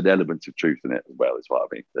 but there's an element of truth in it as well, is what I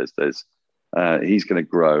mean. He's going to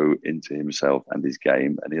grow into himself and his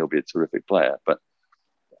game, and he'll be a terrific player. But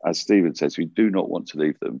as Stephen says, we do not want to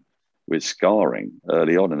leave them with scarring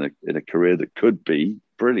early on in a career that could be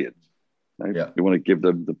brilliant. You know? We want to give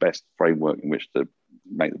them the best framework in which to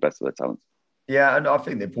make the best of their talents. Yeah, and I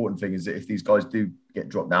think the important thing is that if these guys do get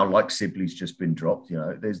dropped now, like Sibley's just been dropped, you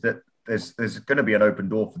know, there's going to be an open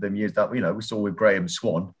door for them years that, you know, we saw with Graham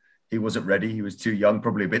Swan. He wasn't ready. He was too young,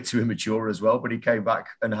 probably a bit too immature as well, but he came back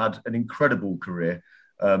and had an incredible career.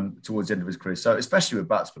 towards the end of his career. So especially with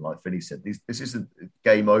batsmen, like Finney said, this isn't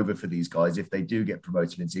game over for these guys. If they do get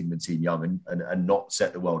promoted into England team young and not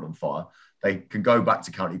set the world on fire, they can go back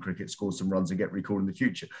to county cricket, score some runs and get recalled in the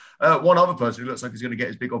future. One other person who looks like he's going to get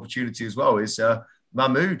his big opportunity as well is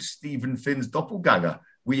Mahmood, Stephen Finn's doppelganger.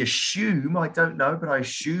 We assume, I don't know, but I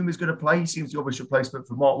assume he's going to play. He seems the obvious replacement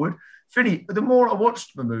for Mark Wood. Finney, the more I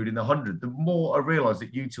watched Mahmood in the 100, the more I realised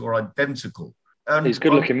that you two are identical. And he's a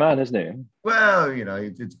good-looking man, isn't he? Well,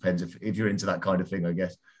 it depends if you're into that kind of thing, I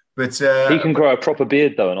guess. But he can grow a proper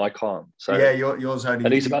beard, though, and I can't. So yeah, yours only.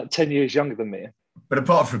 And he's about 10 years younger than me. But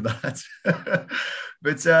apart from that, I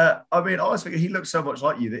was thinking he looks so much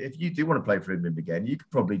like you that if you do want to play for England again, you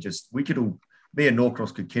could probably me and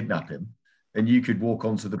Norcross could kidnap him, and you could walk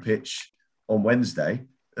onto the pitch on Wednesday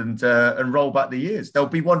and roll back the years. They'll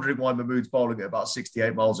be wondering why Mahmood's bowling at about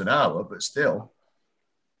 68 miles an hour, but still.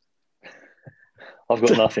 I've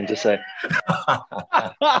got nothing to say.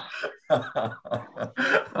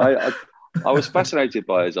 I was fascinated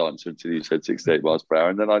by his answer until you said 68 miles per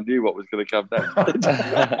hour, and then I knew what was going to come next.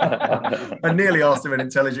 I nearly asked him an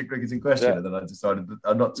intelligent cricketing question, and then I decided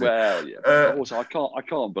that not to. Well, yeah. Also, I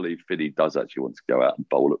can't believe Finney does actually want to go out and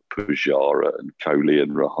bowl at Pujara and Kohli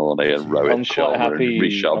and Rahane and Rohit Sharma and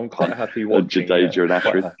Rishabh. I'm quite happy watching Jadeja and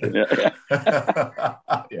Ashwin.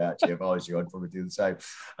 Yeah, actually, if I was you, I'd probably do the same.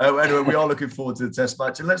 Anyway, we are looking forward to the Test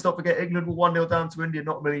match, and let's not forget England were 1-0 down to India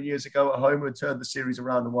not a million years ago at home and turned the series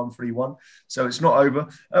around to 1-3-1. So it's not over.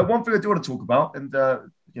 One thing I do want to talk about, and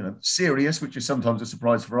serious, which is sometimes a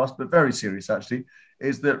surprise for us, but very serious actually,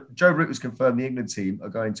 is that Joe Root has confirmed the England team are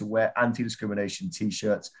going to wear anti-discrimination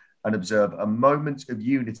T-shirts and observe a moment of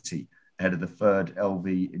unity ahead of the third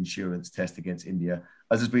LV insurance test against India,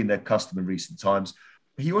 as has been their custom in recent times.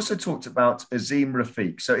 He also talked about Azeem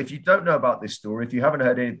Rafiq. So if you don't know about this story, if you haven't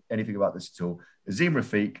heard anything about this at all, Azeem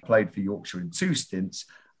Rafiq played for Yorkshire in 2 stints,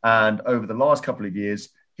 and over the last couple of years,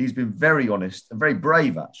 he's been very honest and very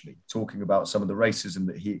brave, actually, talking about some of the racism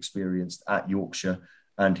that he experienced at Yorkshire,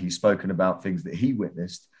 and he's spoken about things that he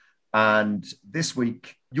witnessed. And this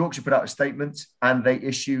week, Yorkshire put out a statement, and they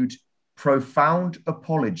issued profound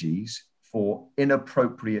apologies for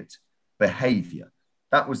inappropriate behaviour.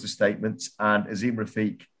 That was the statement, and Azeem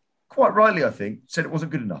Rafiq, quite rightly, I think, said it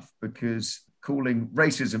wasn't good enough because calling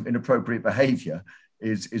racism inappropriate behaviour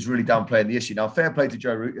is really downplaying the issue. Now, fair play to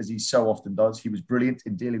Joe Root, as he so often does. He was brilliant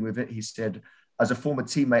in dealing with it. He said, as a former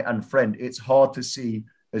teammate and friend, it's hard to see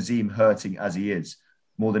Azeem hurting as he is.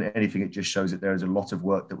 More than anything, it just shows that there is a lot of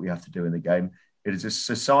work that we have to do in the game. It is a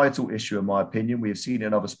societal issue, in my opinion. We have seen it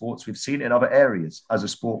in other sports. We've seen it in other areas. As a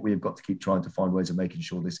sport, we have got to keep trying to find ways of making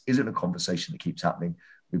sure this isn't a conversation that keeps happening.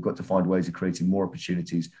 We've got to find ways of creating more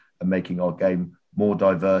opportunities and making our game more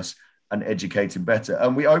diverse and educating better.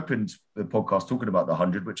 And we opened the podcast talking about the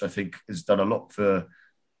 100, which I think has done a lot for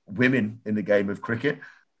women in the game of cricket.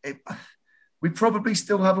 We probably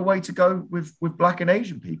still have a way to go with Black and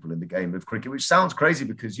Asian people in the game of cricket, which sounds crazy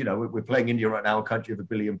because, we're playing India right now, a country of 1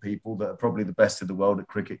 billion people that are probably the best in the world at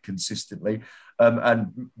cricket consistently.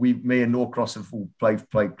 And me and Norcross have all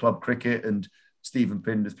played club cricket, and Stephen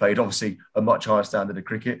Finn has played, obviously, a much higher standard of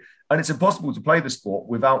cricket. And it's impossible to play the sport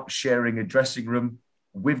without sharing a dressing room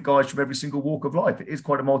with guys from every single walk of life. It is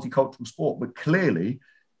quite a multicultural sport, but clearly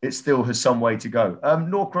it still has some way to go.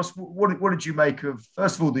 Norcross, what did you make of,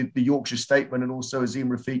 first of all, the Yorkshire statement and also Azeem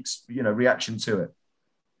Rafiq's reaction to it?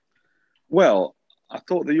 Well, I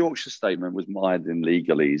thought the Yorkshire statement was mired in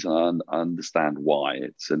legalese, and I understand why.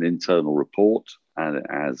 It's an internal report and it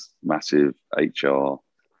has massive HR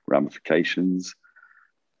ramifications.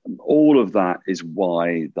 All of that is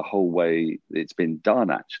why the whole way it's been done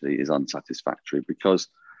actually is unsatisfactory, because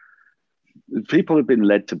people have been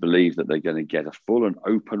led to believe that they're going to get a full and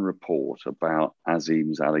open report about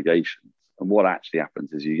Azeem's allegations. And what actually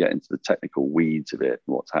happens is you get into the technical weeds of it.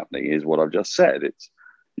 And what's happening is what I've just said. It's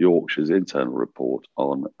Yorkshire's internal report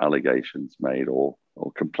on allegations made or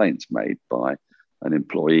complaints made by an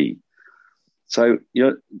employee. So,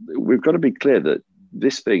 we've got to be clear that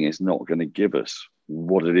this thing is not going to give us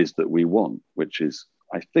what it is that we want, which is,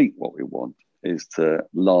 I think what we want is to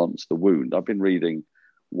lance the wound. I've been reading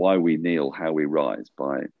Why We Kneel, How We Rise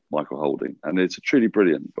by Michael Holding, and it's a truly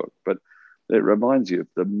brilliant book, but it reminds you of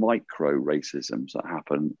the micro racisms that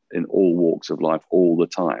happen in all walks of life all the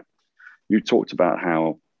time. You talked about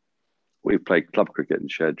how we've played club cricket and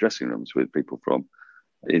shared dressing rooms with people from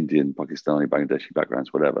Indian, Pakistani, Bangladeshi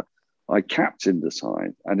backgrounds, whatever. I captained the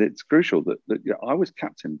side, and it's crucial that I was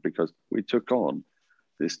captain because we took on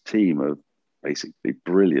this team of basically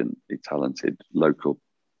brilliantly talented local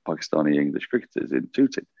Pakistani English cricketers in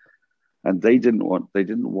Tooting, and they didn't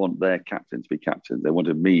want their captain to be captain. They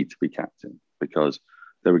wanted me to be captain because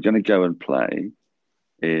they were going to go and play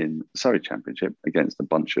in the Surrey Championship against a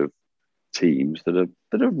bunch of teams that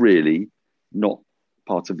are really not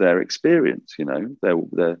part of their experience. You know,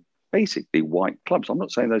 they're basically white clubs. I'm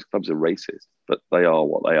not saying those clubs are racist, but they are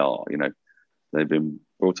what they are. You know, they've been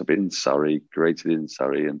brought up in Surrey, created in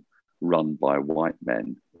Surrey, and run by white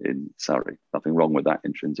men in Surrey. Nothing wrong with that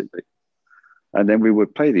intrinsically. And then we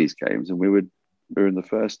would play these games, and we were in the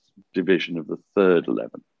first division of the third 11.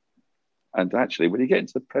 And actually, when you get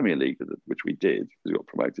into the Premier League, which we did, because we got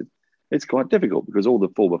promoted, it's quite difficult because all the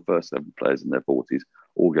former first 11 players in their 40s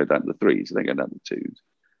all go down to the threes, and they go down to the twos.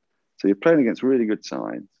 So you're playing against really good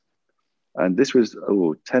sides. And this was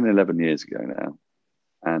 10, 11 years ago now.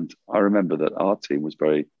 And I remember that our team was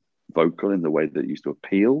very vocal in the way that it used to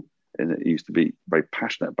appeal, and it used to be very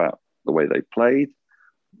passionate about the way they played.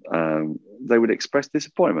 They would express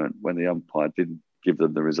disappointment when the umpire didn't give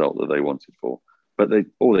them the result that they wanted for. But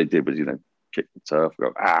all they did was, kick the turf,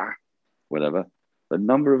 go, whatever. The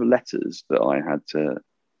number of letters that I had to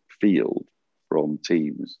field from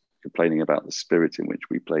teams complaining about the spirit in which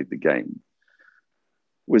we played the game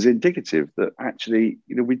was indicative that actually,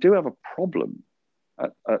 we do have a problem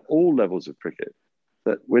at all levels of cricket,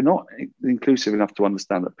 that we're not inclusive enough to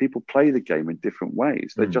understand that people play the game in different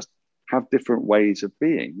ways. They just have different ways of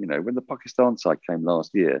being. When the Pakistan side came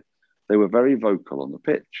last year, they were very vocal on the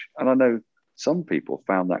pitch. And I know some people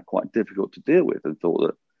found that quite difficult to deal with and thought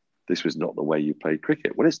that this was not the way you play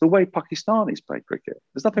cricket. Well, it's the way Pakistanis play cricket.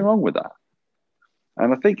 There's nothing wrong with that.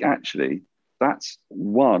 And I think actually that's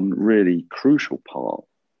one really crucial part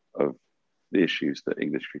of the issues that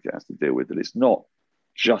English cricket has to deal with, that it's not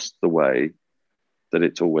just the way that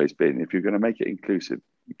it's always been. If you're going to make it inclusive,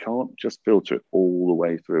 you can't just filter it all the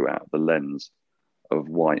way through out the lens of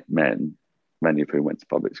white men, many of whom went to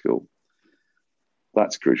public school.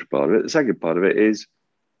 That's a crucial part of it. The second part of it is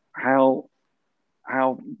how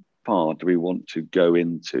far do we want to go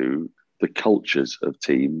into the cultures of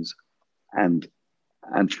teams and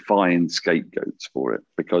find scapegoats for it?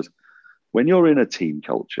 Because when you're in a team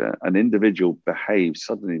culture, an individual behaves,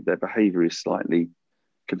 suddenly their behavior is slightly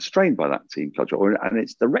constrained by that team culture, and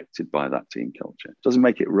it's directed by that team culture. It doesn't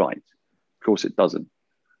make it right. Of course it doesn't.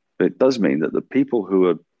 But it does mean that the people who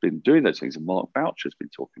have been doing those things, and Mark Boucher's been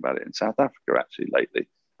talking about it in South Africa actually lately,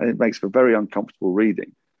 and it makes for very uncomfortable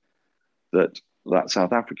reading, that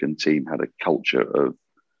South African team had a culture of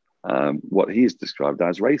what he has described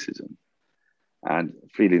as racism, and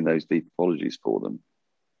feeling those deep apologies for them.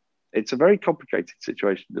 It's a very complicated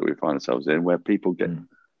situation that we find ourselves in, where people get...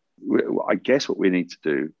 I guess what we need to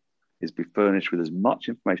do is be furnished with as much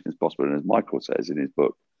information as possible. And as Michael says in his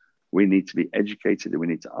book, we need to be educated and we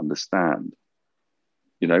need to understand.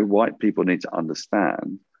 White people need to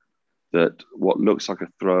understand that what looks like a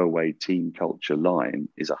throwaway team culture line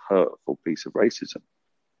is a hurtful piece of racism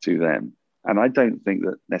to them. And I don't think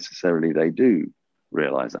that necessarily they do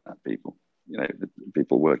realise that, people, the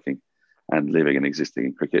people working and living and existing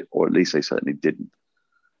in cricket, or at least they certainly didn't.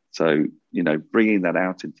 So, bringing that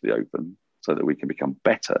out into the open so that we can become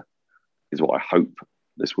better is what I hope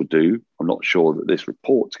this will do. I'm not sure that this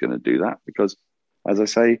report's going to do that because, as I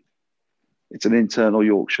say, it's an internal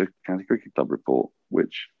Yorkshire County Cricket Club report,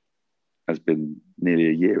 which has been nearly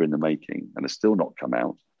a year in the making and has still not come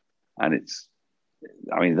out. And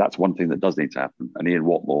that's one thing that does need to happen. And Ian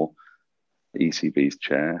Watmore, the ECB's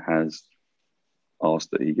chair, has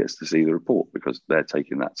asked that he gets to see the report because they're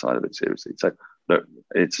taking that side of it seriously. So look,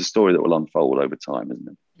 it's a story that will unfold over time, isn't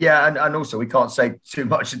it? Yeah, and also we can't say too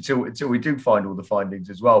much until we do find all the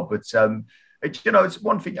findings as well. But it's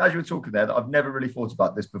one thing, as you were talking there, that I've never really thought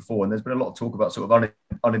about this before, and there's been a lot of talk about sort of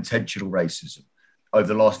unintentional racism over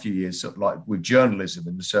the last few years, sort of like with journalism,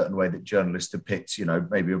 in a certain way that journalists depict,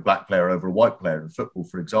 maybe a black player over a white player in football,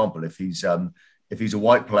 for example. If he's a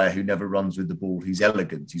white player who never runs with the ball, he's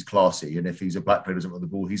elegant, he's classy. And if he's a black player who doesn't run the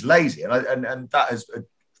ball, he's lazy. And that is a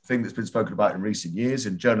thing that's been spoken about in recent years.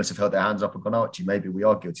 And journalists have held their hands up and gone, actually, maybe we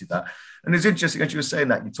are guilty of that. And it's interesting, as you were saying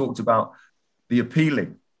that, you talked about the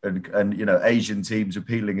appealing and Asian teams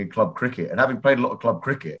appealing in club cricket. And having played a lot of club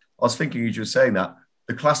cricket, I was thinking, as you were saying that,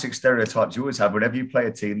 the classic stereotypes you always have whenever you play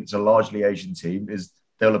a team that's a largely Asian team is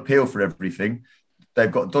they'll appeal for everything.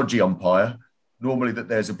 They've got a dodgy umpire. Normally that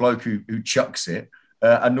there's a bloke who chucks it,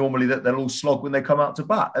 and normally that they'll all slog when they come out to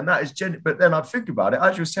bat. And that is genuine. But then I'd think about it.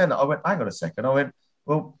 As you were saying that, I went, hang on a second. I went,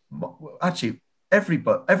 well, actually, every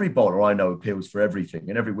bowler I know appeals for everything,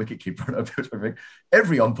 and every wicketkeeper I know appeals for everything.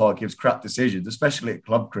 Every umpire gives crap decisions, especially at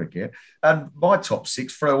club cricket. And my top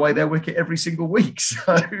six throw away their wicket every single week.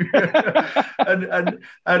 So, and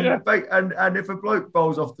if a bloke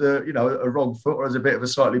bowls off a wrong foot or has a bit of a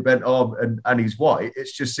slightly bent arm and he's white,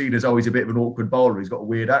 it's just seen as he's a bit of an awkward bowler. He's got a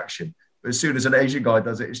weird action. But as soon as an Asian guy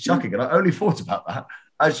does it, it's chucking. And I only thought about that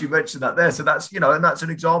as you mentioned that there. So that's, and that's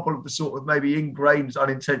an example of the sort of maybe ingrained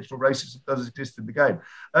unintentional racism that does exist in the game.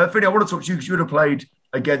 Finny, I want to talk to you because you would have played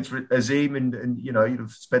against Azim and you'd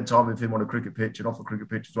have spent time with him on a cricket pitch and off a cricket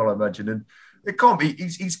pitch as well, I imagine. And it can't be,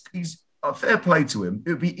 he's a fair play to him.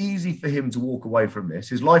 It would be easy for him to walk away from this.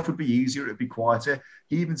 His life would be easier. It would be quieter.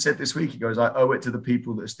 He even said this week, he goes, I owe it to the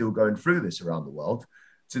people that are still going through this around the world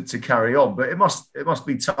to carry on. But it must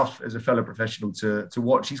be tough as a fellow professional to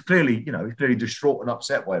watch. He's clearly distraught and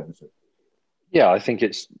upset by everything. Yeah, I think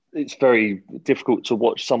it's very difficult to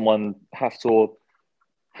watch someone have to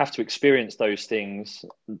experience those things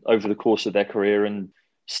over the course of their career and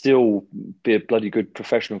still be a bloody good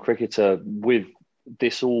professional cricketer with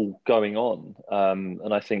this all going on.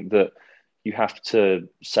 And I think that you have to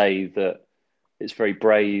say that it's very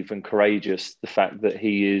brave and courageous, the fact that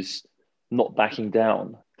he is not backing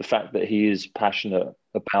down, the fact that he is passionate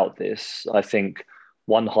about this. I think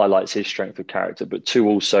one highlights his strength of character, but two,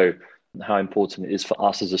 also how important it is for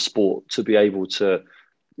us as a sport to be able to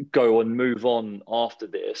go and move on after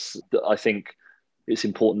this. I think it's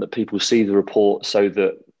important that people see the report so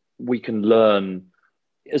that we can learn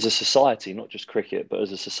as a society, not just cricket, but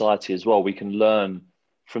as a society as well. We can learn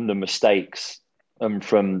from the mistakes and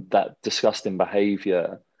from that disgusting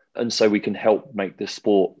behaviour. And so we can help make this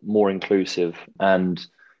sport more inclusive and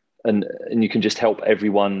you can just help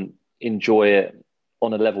everyone enjoy it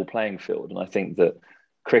on a level playing field. And I think that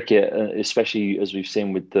cricket, especially as we've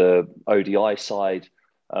seen with the ODI side,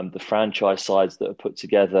 the franchise sides that are put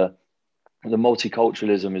together, the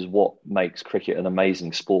multiculturalism is what makes cricket an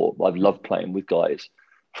amazing sport. I've loved playing with guys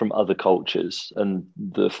from other cultures, and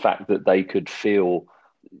the fact that they could feel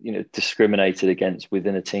discriminated against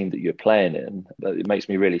within a team that you're playing in, it makes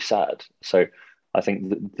me really sad. So I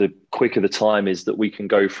think the quicker the time is that we can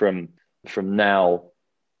go from now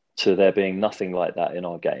to there being nothing like that in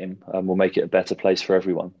our game, we'll make it a better place for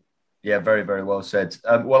everyone. Yeah, very, very well said.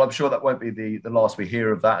 Well, I'm sure that won't be the last we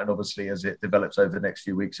hear of that. And obviously, as it develops over the next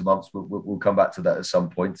few weeks and months, we'll come back to that at some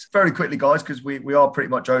point. Very quickly, guys, because we are pretty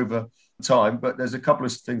much over time. But there's a couple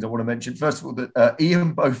of things I want to mention. First of all, that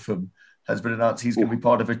Ian Botham has been announced he's going to be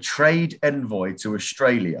part of a trade envoy to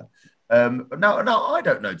Australia. Now, I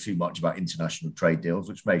don't know too much about international trade deals,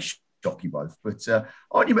 which may shock you both, but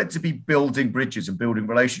aren't you meant to be building bridges and building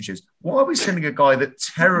relationships? Why are we sending a guy that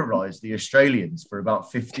terrorised the Australians for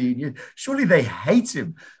about 15 years? Surely they hate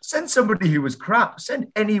him. Send somebody who was crap. Send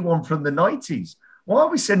anyone from the 90s. Why are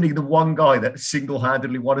we sending the one guy that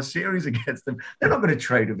single-handedly won a series against them? They're not going to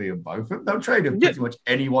trade with Ian Botham. They'll trade with pretty much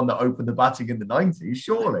anyone that opened the batting in the 90s,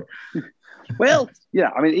 surely. Well, yeah,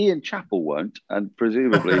 I mean, Ian Chappell won't, and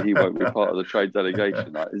presumably he won't be part of the trade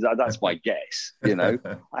delegation. That's my guess,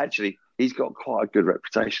 Actually, he's got quite a good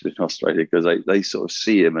reputation in Australia because they sort of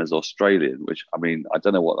see him as Australian, which, I mean, I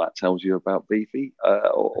don't know what that tells you about Beefy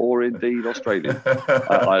or indeed Australian.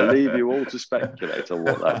 I leave you all to speculate on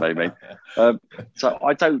what that may mean. So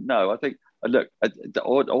I don't know. I think, look,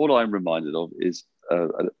 all I'm reminded of is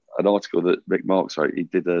an article that Rick Marks wrote. He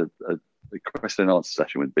did a question and answer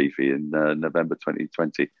session with Beefy in November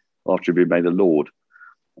 2020 after he'd been made a Lord.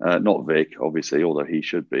 Not Vic, obviously, although he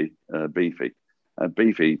should be, Beefy. And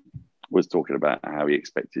Beefy was talking about how he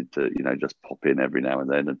expected to, just pop in every now and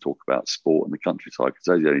then and talk about sport and the countryside, because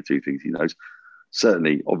those are the only two things he knows.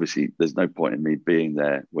 Certainly, obviously, there's no point in me being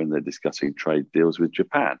there when they're discussing trade deals with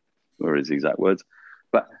Japan, were his exact words.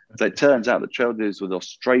 But it turns out that trade deals with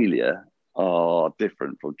Australia are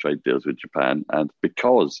different from trade deals with Japan. And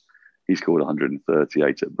because he scored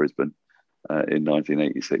 138 at Brisbane in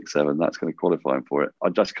 1986-7, that's going to qualify him for it. I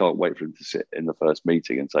just can't wait for him to sit in the first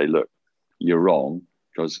meeting and say, look, you're wrong,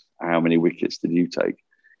 because how many wickets did you take?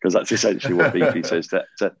 Because that's essentially what Beefy says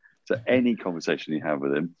to any conversation you have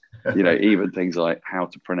with him. Even things like how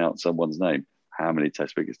to pronounce someone's name. How many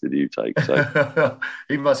test wickets did you take? So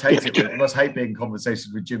he must hate it. He must hate being in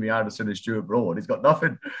conversations with Jimmy Anderson and Stuart Broad. He's got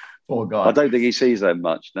nothing. Poor guy. I don't think he sees them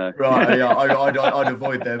much, no. Right, yeah, I'd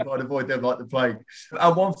avoid them. I'd avoid them like the plague.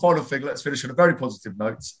 And one final thing, let's finish on a very positive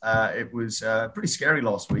note. It was pretty scary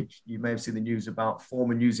last week. You may have seen the news about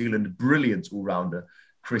former New Zealand brilliant all-rounder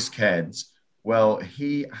Chris Cairns. Well,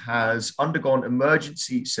 he has undergone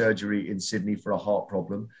emergency surgery in Sydney for a heart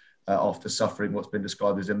problem. after suffering what's been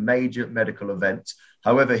described as a major medical event.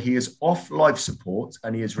 However, he is off life support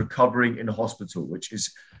and he is recovering in hospital, which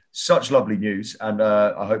is such lovely news. And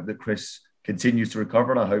I hope that Chris continues to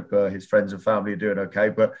recover, and I hope his friends and family are doing okay.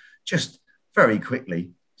 But just very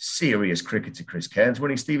quickly, serious cricketer Chris Cairns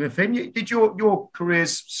winning Stephen Finn. Did your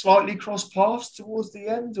careers slightly cross paths towards the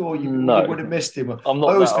end, or you would have missed him? I'm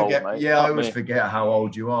not that old, mate. Yeah, I always forget how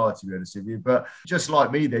old you are, to be honest with you. But just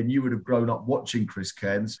like me, then you would have grown up watching Chris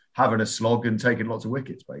Cairns having a slog and taking lots of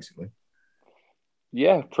wickets, basically.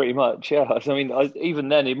 Yeah, pretty much. Yeah, I mean, even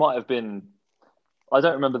then, he might have been. I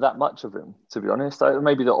don't remember that much of him, to be honest.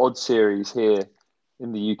 Maybe the odd series here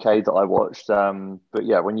in the UK that I watched. But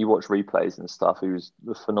yeah, when you watch replays and stuff, he was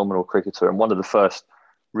a phenomenal cricketer and one of the first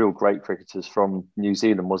real great cricketers from New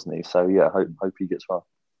Zealand, wasn't he? So yeah, hope he gets well.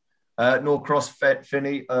 Norcross,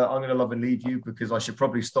 Finney, I'm going to love and leave you because I should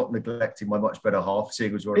probably stop neglecting my much better half,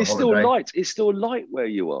 seeing as we're on holiday. Still light. It's still light where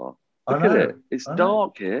you are. Look at it. It's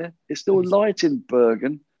dark here. It's still light in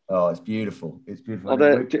Bergen. Oh, it's beautiful. It's beautiful.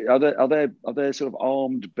 Are there sort of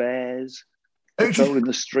armed bears patrolling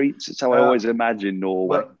the streets? It's how I always imagine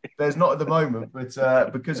Norway. Well, there's not at the moment,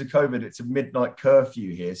 but because of COVID, it's a midnight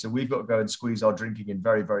curfew here. So we've got to go and squeeze our drinking in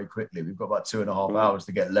very, very quickly. We've got about 2.5 hours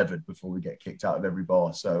to get levered before we get kicked out of every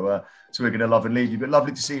bar. So we're going to love and leave you. But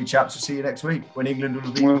lovely to see you, chaps. We'll see you next week when England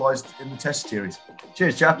will be equalised in the Test series.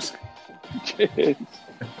 Cheers, chaps. Cheers.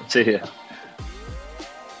 See ya.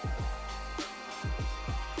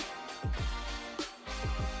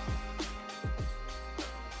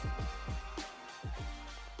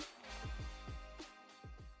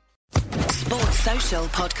 Sports Social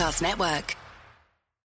Podcast Network.